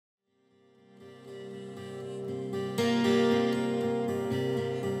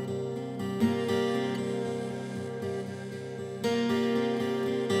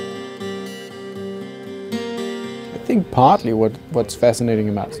think partly what's fascinating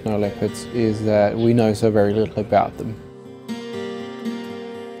about snow leopards is that we know so very little about them.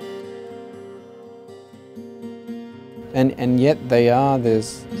 And yet they are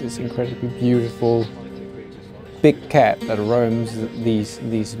this incredibly beautiful big cat that roams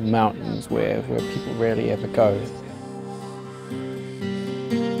these mountains where people rarely ever go.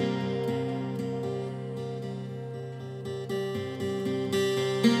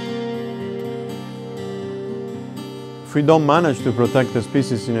 If we don't manage to protect the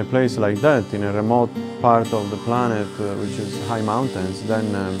species in a place like that, in a remote part of the planet which is high mountains,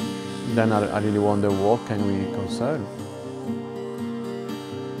 then I really wonder what can we conserve.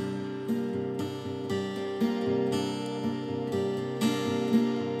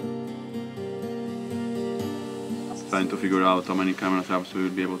 Trying to figure out how many camera traps we will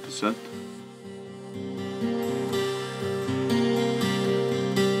be able to set.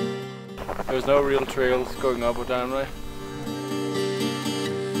 There's no real trails going up or down, right?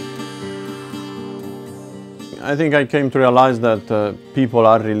 I think I came to realize that people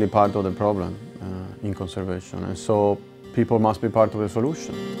are really part of the problem in conservation, and so people must be part of the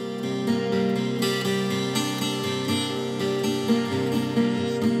solution.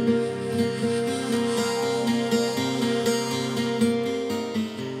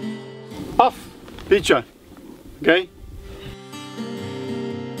 Off, picture, okay?